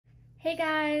Hey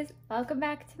guys, welcome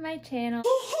back to my channel.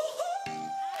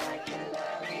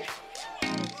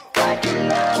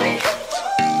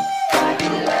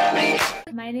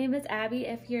 My name is Abby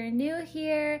if you're new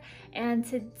here, and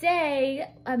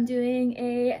today I'm doing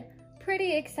a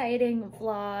pretty exciting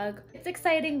vlog. It's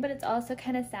exciting, but it's also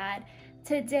kind of sad.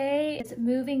 Today is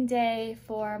moving day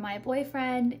for my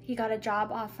boyfriend. He got a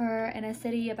job offer in a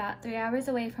city about 3 hours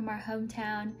away from our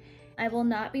hometown. I will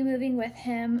not be moving with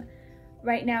him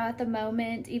right now at the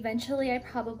moment. Eventually I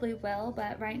probably will,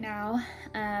 but right now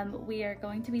we are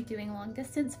going to be doing long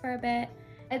distance for a bit.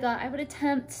 I thought I would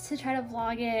attempt to try to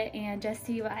vlog it and just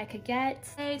see what I could get.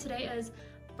 Today is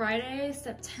Friday,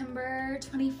 September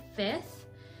 25th.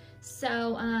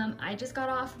 So I just got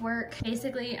off work.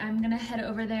 Basically, I'm gonna head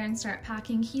over there and start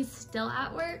packing. He's still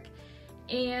at work,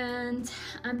 and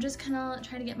I'm just kind of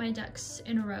trying to get my ducks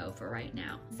in a row for right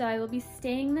now. So I will be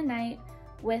staying the night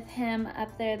with him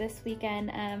up there this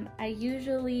weekend. I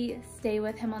usually stay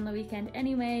with him on the weekend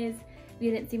anyways. If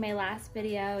you didn't see my last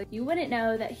video, you wouldn't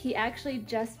know that he actually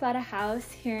just bought a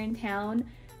house here in town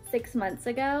 6 months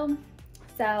ago.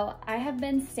 So I have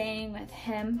been staying with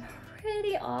him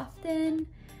pretty often.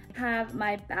 I have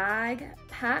my bag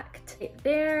packed right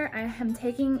there. I am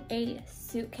taking a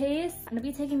suitcase. I'm gonna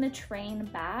be taking the train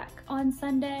back on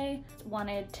Sunday.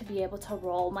 Wanted to be able to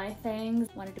roll my things,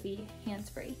 wanted to be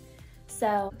hands-free.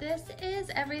 So this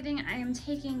is everything I am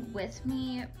taking with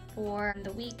me for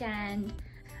the weekend.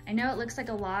 I know it looks like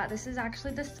a lot. This is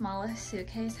actually the smallest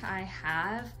suitcase I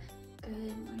have.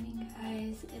 Good morning,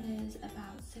 guys. It is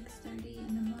about 6:30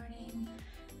 in the morning,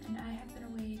 and I have been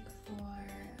awake for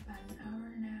about an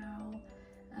hour now.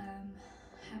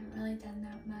 Haven't really done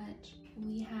that much.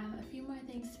 We have a few more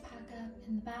things to pack up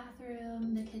in the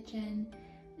bathroom, the kitchen,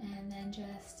 and then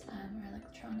just our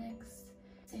electronics.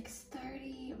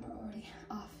 6:30, we're already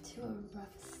off to a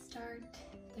rough start.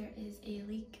 There is a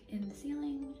leak in the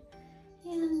ceiling,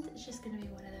 and it's just gonna be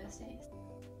one of those days.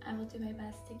 I will do my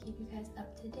best to keep you guys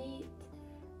up to date,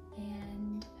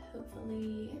 and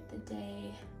hopefully the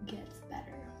day gets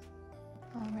better.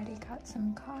 Already got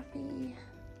some coffee.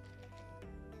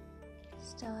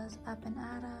 Still is up and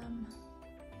at 'em.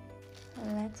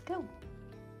 Let's go.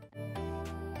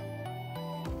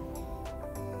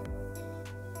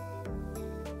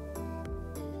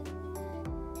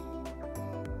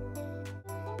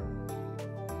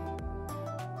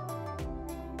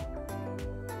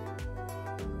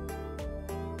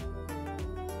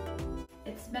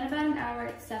 It's been about an hour.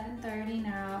 It's 7:30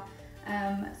 now.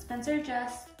 Spencer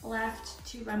just left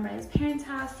to run by his parents'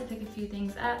 house to pick a few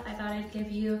things up. I thought I'd give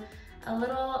you a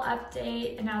little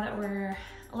update now that we're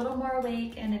a little more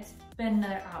awake and it's been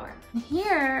another hour.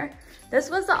 Here, this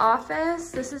was the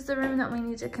office. This is the room that we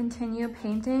need to continue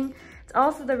painting. It's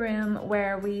also the room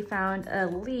where we found a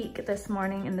leak this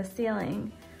morning in the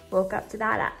ceiling. Woke up to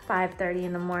that at 5:30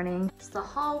 in the morning. It's the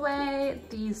hallway.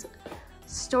 These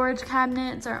storage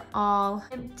cabinets are all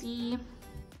empty.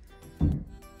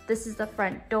 This is the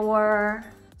front door,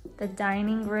 the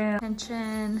dining room,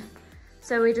 kitchen.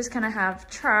 So we just kind of have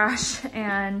trash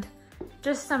and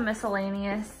just some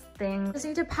miscellaneous things. Just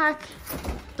need to pack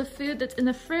the food that's in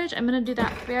the fridge. I'm gonna do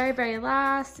that very, very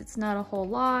last. It's not a whole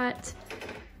lot.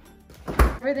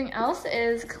 Everything else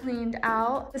is cleaned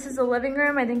out. This is the living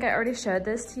room. I think I already showed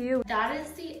this to you. That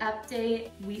is the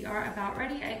update. We are about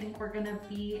ready. I think we're gonna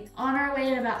be on our way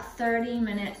in about 30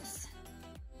 minutes.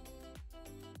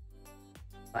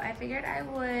 But I figured I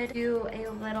would do a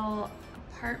little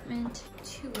apartment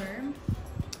tour.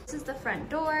 This is the front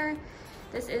door.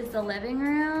 This is the living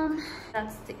room.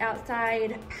 That's the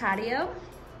outside patio.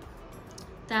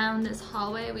 Down this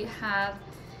hallway we have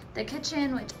the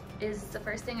kitchen, which is the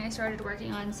first thing I started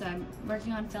working on, so I'm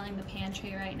working on filling the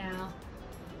pantry right now.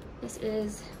 This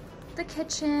is the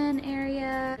kitchen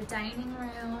area, the dining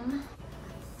room.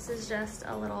 This is just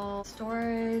a little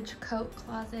storage coat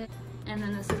closet, and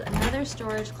then this is another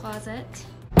storage closet.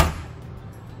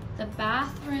 The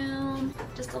bathroom,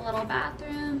 just a little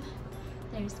bathroom.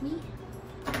 There's me.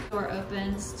 Door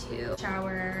opens to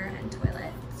shower and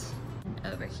toilet. And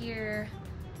over here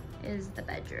is the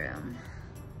bedroom.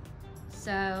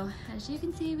 So as you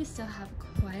can see, we still have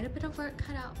quite a bit of work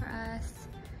cut out for us,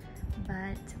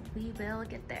 but we will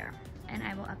get there, and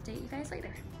I will update you guys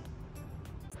later.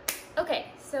 Okay,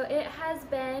 so it has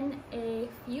been a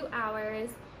few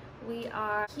hours. We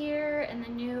are here in the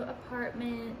new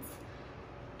apartment.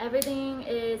 Everything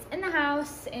is in the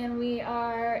house, and we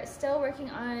are still working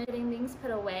on getting things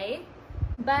put away,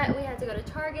 but we had to go to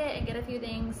Target and get a few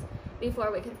things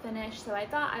before we could finish, so I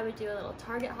thought I would do a little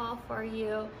Target haul for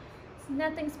you. It's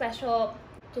nothing special,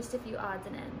 just a few odds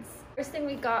and ends. First thing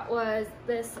we got was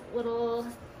this little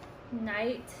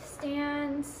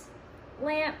nightstand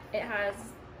lamp. It has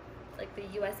like the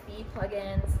USB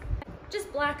plugins,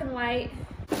 just black and white.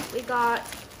 We got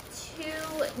 2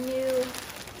 new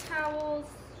towels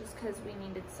just because we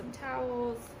needed some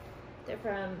towels. They're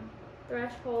from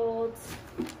Thresholds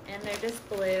and they're just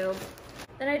blue.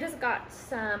 Then I just got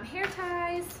some hair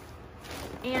ties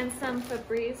and some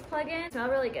Febreze plugins. Smell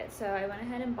really good, so I went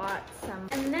ahead and bought some.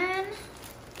 And then,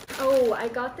 oh, I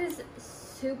got this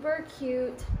super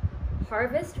cute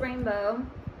Harvest Rainbow.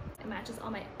 It matches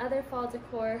all my other fall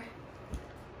decor,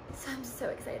 so I'm so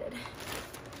excited.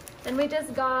 Then we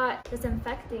just got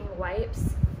disinfecting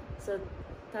wipes, so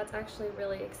that's actually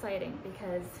really exciting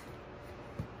because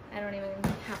I don't even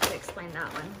have to explain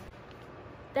that one.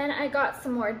 Then I got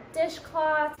some more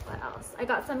dishcloths. What else? I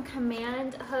got some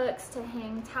command hooks to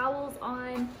hang towels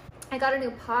on. I got a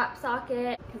new pop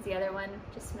socket because the other one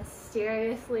just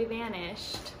mysteriously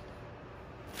vanished.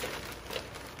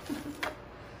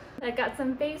 I got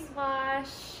some face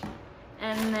wash,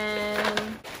 and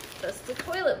then just a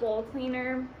toilet bowl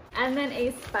cleaner, and then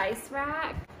a spice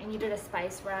rack. I needed a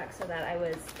spice rack so that I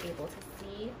was able to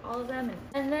see all of them.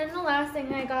 And then the last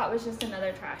thing I got was just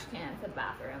another trash can for the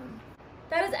bathroom.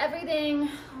 That is everything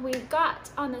we got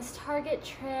on this Target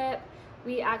trip.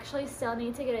 We actually still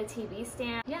need to get a TV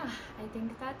stand. Yeah, I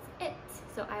think that's it.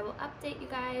 So I will update you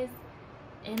guys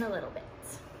in a little bit.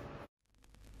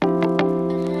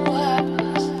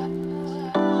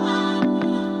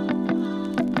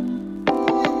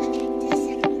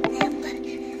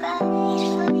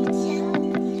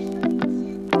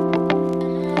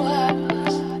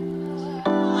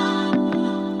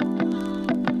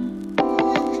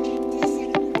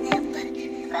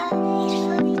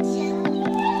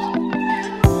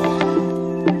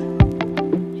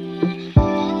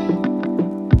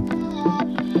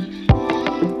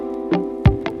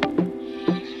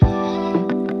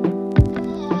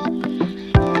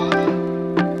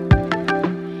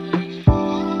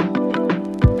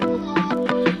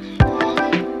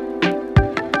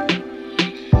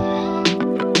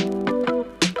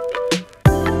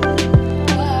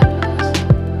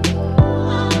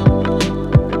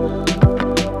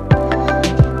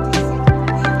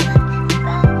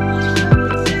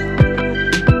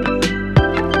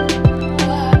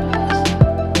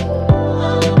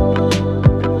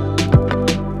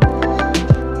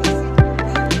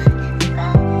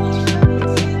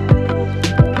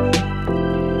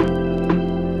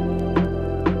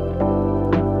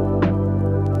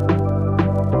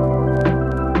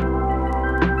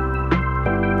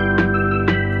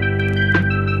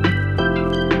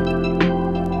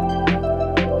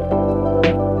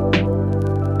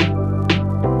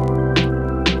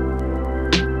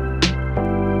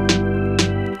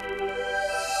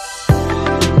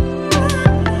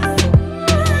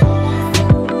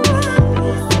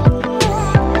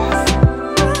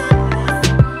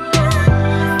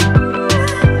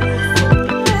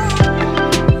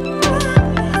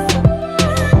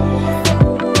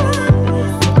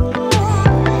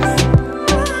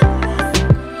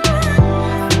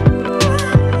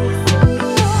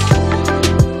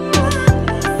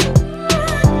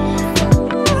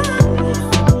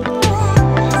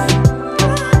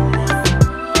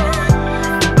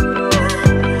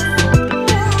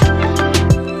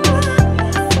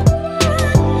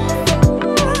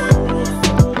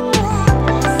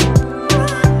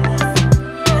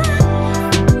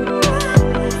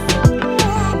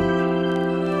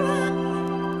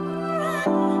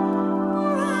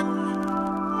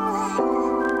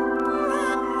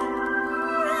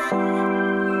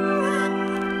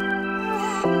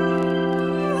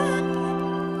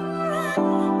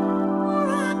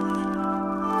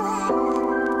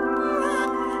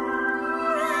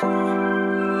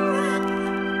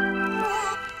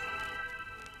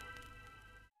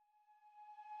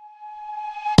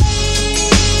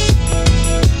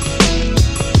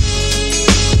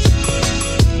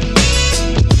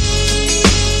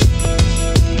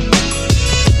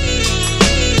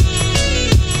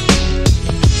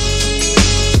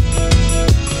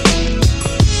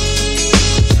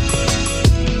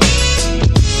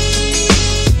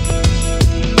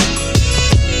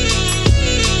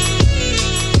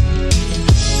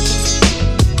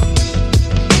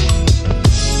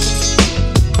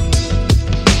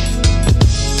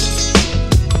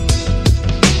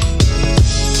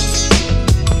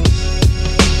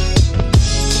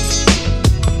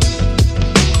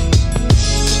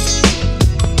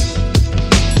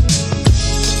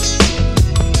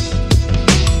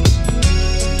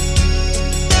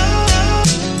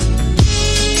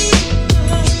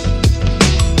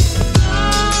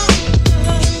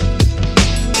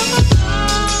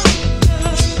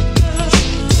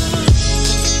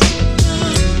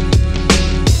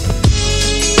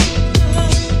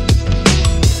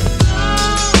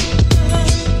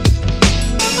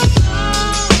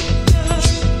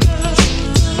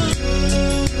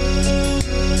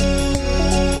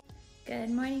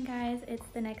 It's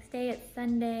the next day, it's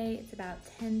Sunday, it's about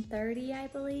 10:30, I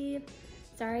believe.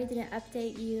 Sorry I didn't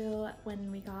update you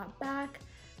when we got back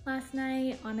last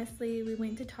night. Honestly, we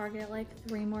went to Target like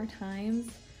 3 more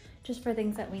times just for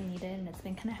things that we needed, and it's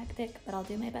been kind of hectic, but I'll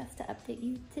do my best to update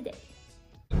you today.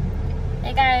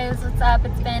 Hey guys, what's up?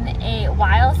 It's been a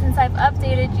while since I've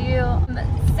updated you.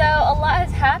 So a lot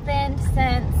has happened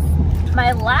since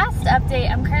my last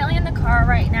update. I'm currently in the car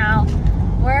right now.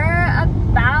 We're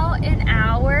about an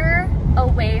hour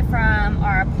away from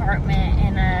our apartment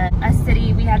in a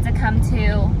city we had to come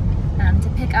to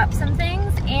pick up some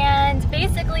things. And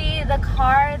basically the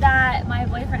car that my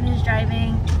boyfriend is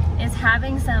driving is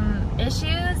having some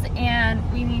issues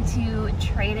and we need to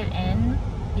trade it in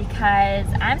because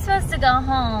I'm supposed to go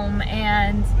home,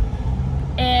 and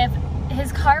if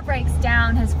his car breaks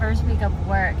down his first week of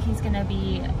work, he's gonna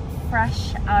be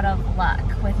fresh out of luck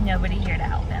with nobody here to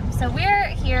help him. So we're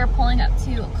here pulling up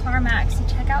to CarMax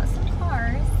to check out some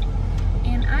cars,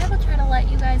 and I will try to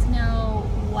let you guys know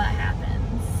what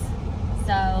happens.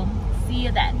 So see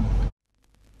you then.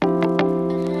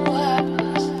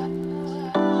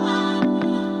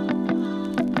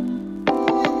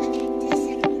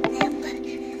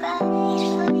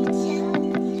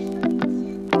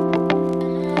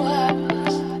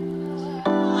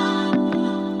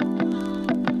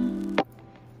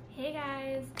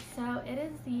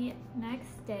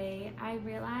 I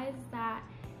realized that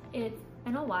it's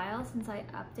been a while since I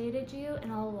updated you and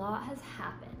a lot has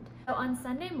happened. So on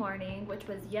Sunday morning, which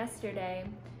was yesterday,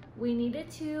 we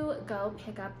needed to go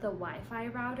pick up the Wi-Fi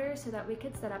router so that we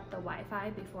could set up the Wi-Fi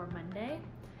before Monday.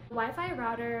 The Wi-Fi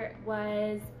router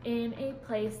was in a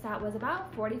place that was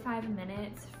about 45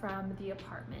 minutes from the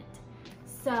apartment.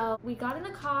 So we got in the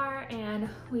car and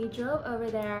we drove over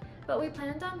there, but we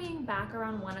planned on being back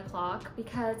around 1 o'clock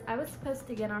because I was supposed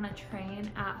to get on a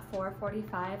train at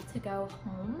 4:45 to go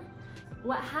home.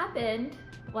 What happened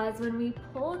was when we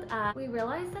pulled up, we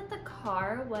realized that the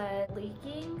car was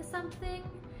leaking something,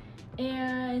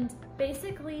 and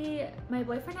basically my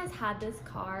boyfriend has had this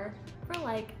car for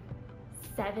like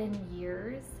 7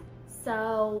 years.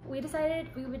 So we decided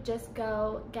we would just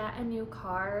go get a new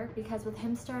car because with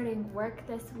him starting work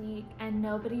this week and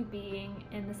nobody being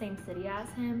in the same city as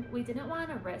him, we didn't want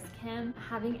to risk him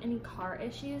having any car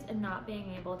issues and not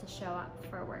being able to show up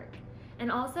for work.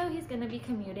 And also he's going to be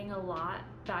commuting a lot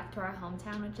back to our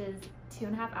hometown, which is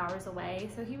 2.5 hours away,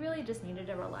 so he really just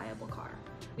needed a reliable car.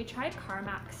 We tried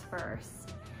CarMax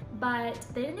first, but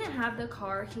they didn't have the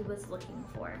car he was looking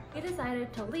for. We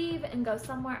decided to leave and go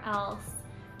somewhere else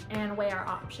and weigh our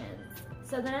options.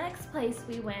 So the next place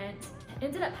we went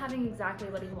ended up having exactly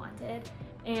what he wanted,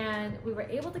 and we were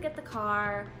able to get the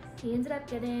car. He ended up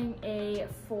getting a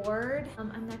Ford.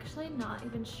 I'm actually not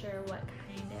even sure what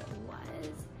kind it was,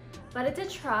 but it's a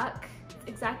truck. It's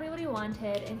exactly what he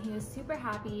wanted and he was super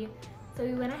happy. So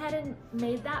we went ahead and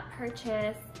made that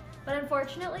purchase, but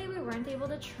unfortunately we weren't able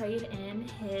to trade in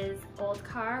his old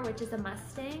car, which is a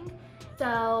Mustang.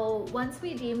 So once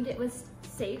we deemed it was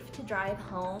safe to drive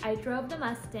home, I drove the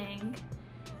Mustang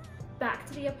back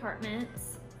to the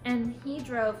apartments and he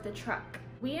drove the truck.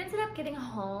 We ended up getting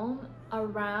home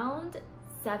around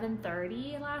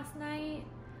 7:30 last night.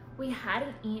 We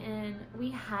hadn't eaten,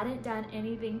 we hadn't done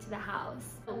anything to the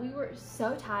house. We were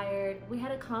so tired. We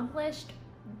had accomplished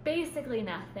basically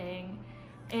nothing.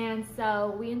 And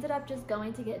so we ended up just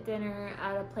going to get dinner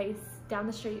at a place down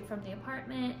the street from the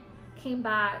apartment, came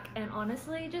back and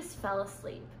honestly just fell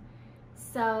asleep.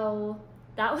 So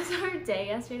that was our day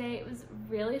yesterday. It was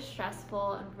really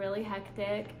stressful and really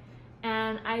hectic,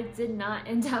 and I did not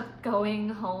end up going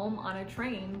home on a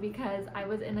train because I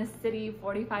was in a city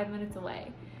 45 minutes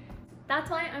away. That's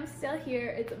why I'm still here.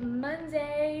 It's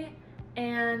Monday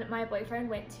and my boyfriend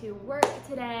went to work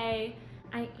today.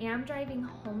 I am driving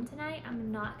home tonight. I'm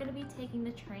not gonna be taking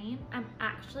the train. I'm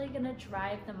actually gonna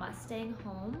drive the Mustang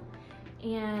home,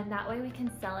 and that way we can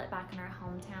sell it back in our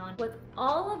hometown. With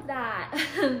all of that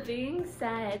being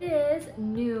said, it is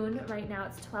noon right now.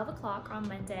 It's 12 o'clock on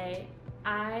Monday.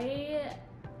 I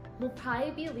will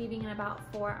probably be leaving in about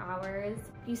 4 hours.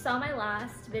 You saw my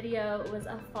last video, it was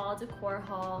a fall decor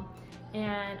haul,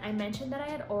 and I mentioned that I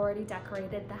had already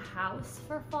decorated the house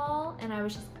for fall and I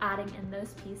was just adding in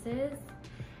those pieces.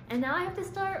 And now I have to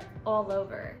start all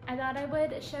over. I thought I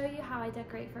would show you how I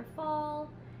decorate for fall,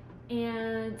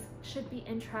 and should be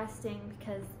interesting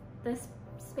because this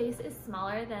space is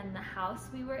smaller than the house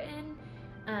we were in.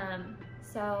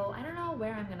 So I don't know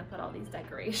where I'm gonna put all these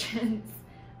decorations,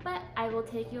 but I will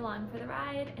take you along for the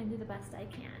ride and do the best I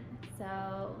can.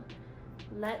 So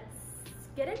let's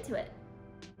get into it.